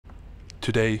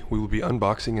Today we will be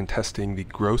unboxing and testing the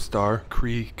Growstar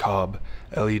Cree COB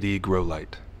LED grow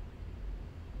light.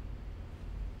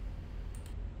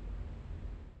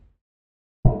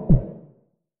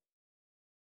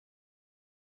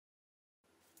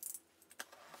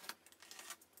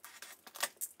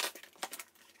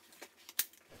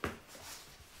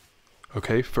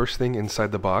 Okay, first thing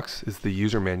inside the box is the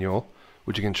user manual,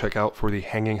 which you can check out for the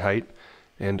hanging height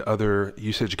and other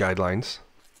usage guidelines.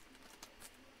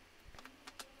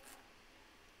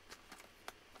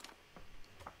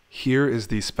 Here is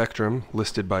the spectrum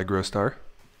listed by Growstar.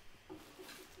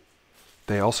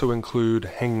 They also include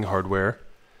hanging hardware.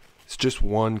 It's just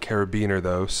one carabiner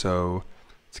though, so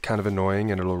it's kind of annoying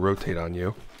and it'll rotate on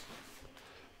you.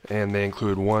 And they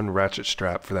include one ratchet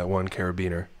strap for that one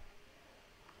carabiner.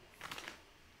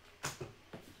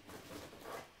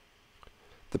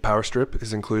 The power strip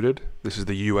is included. This is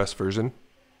the US version.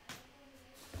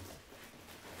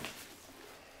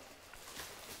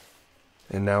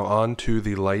 And now on to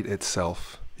the light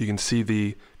itself. You can see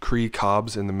the Cree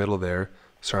COBs in the middle there,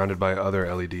 surrounded by other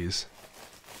LEDs.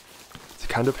 It's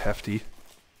kind of hefty.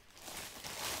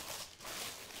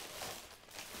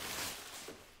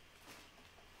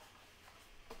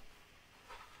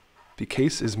 The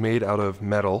case is made out of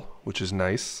metal, which is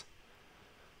nice.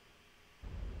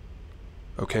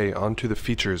 Okay, on to the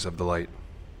features of the light.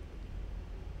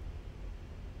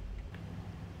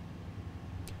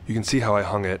 You can see how I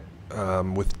hung it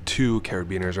with two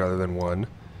carabiners rather than one.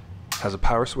 It has a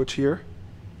power switch here.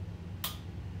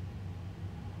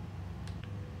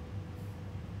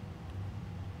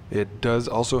 It does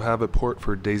also have a port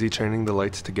for daisy chaining the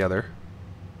lights together.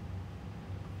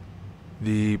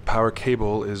 The power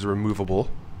cable is removable,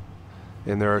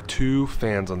 and there are two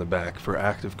fans on the back for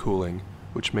active cooling,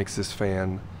 which makes this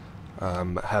fan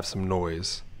have some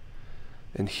noise.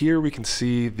 And here we can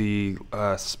see the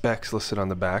specs listed on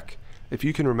the back. If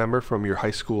you can remember from your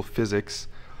high school physics,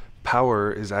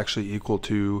 power is actually equal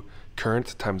to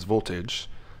current times voltage.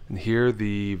 And here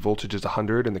the voltage is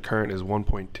 100 and the current is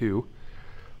 1.2.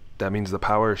 That means the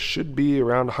power should be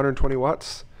around 120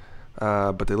 watts,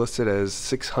 but they list it as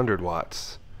 600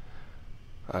 watts.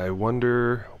 I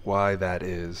wonder why that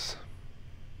is.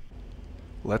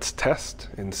 Let's test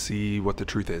and see what the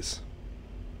truth is.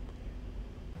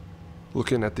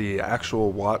 Looking at the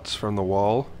actual watts from the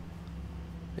wall,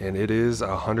 and it is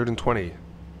 120,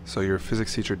 so your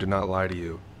physics teacher did not lie to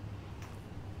you.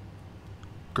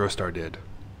 Growstar did.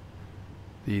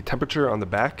 The temperature on the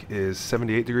back is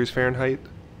 78 degrees Fahrenheit.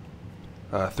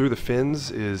 Through the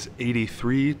fins is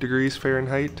 83 degrees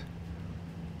Fahrenheit.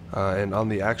 And on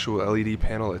the actual LED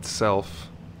panel itself,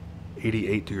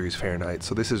 88 degrees Fahrenheit.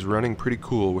 So this is running pretty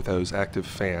cool with those active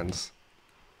fans.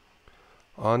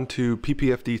 On to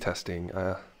Ppfd testing.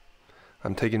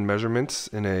 I'm taking measurements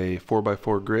in a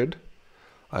 4x4 grid.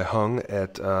 I hung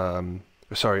at, a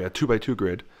 2x2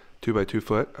 grid, 2x2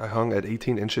 foot. I hung at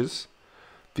 18 inches.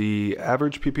 The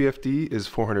average Ppfd is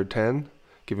 410,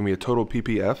 giving me a total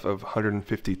ppf of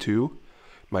 152.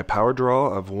 My power draw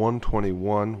of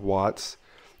 121 watts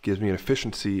gives me an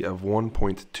efficiency of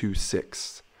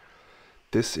 1.26.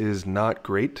 This is not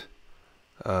great.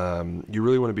 You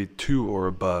really want to be 2 or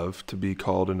above to be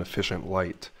called an efficient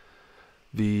light.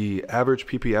 The average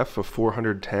ppf of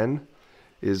 410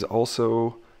 is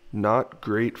also not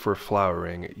great for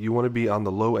flowering. You want to be on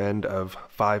the low end of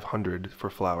 500 for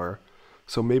flower.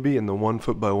 So maybe in the 1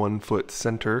 foot by 1 foot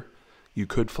center, you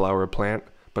could flower a plant,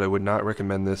 but I would not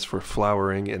recommend this for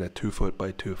flowering in a 2 foot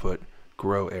by 2 foot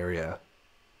grow area.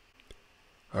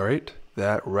 Alright,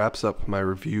 that wraps up my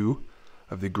review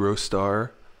of the Growstar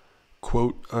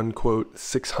quote unquote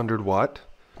 600 watt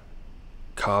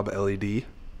COB LED.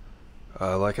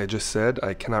 Like I just said,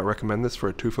 I cannot recommend this for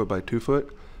a 2 foot by 2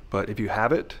 foot, but if you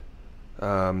have it,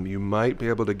 you might be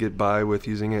able to get by with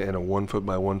using it in a 1 foot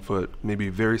by 1 foot, maybe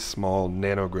very small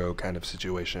nano grow kind of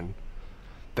situation.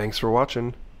 Thanks for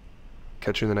watching.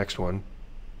 Catch you in the next one.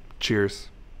 Cheers.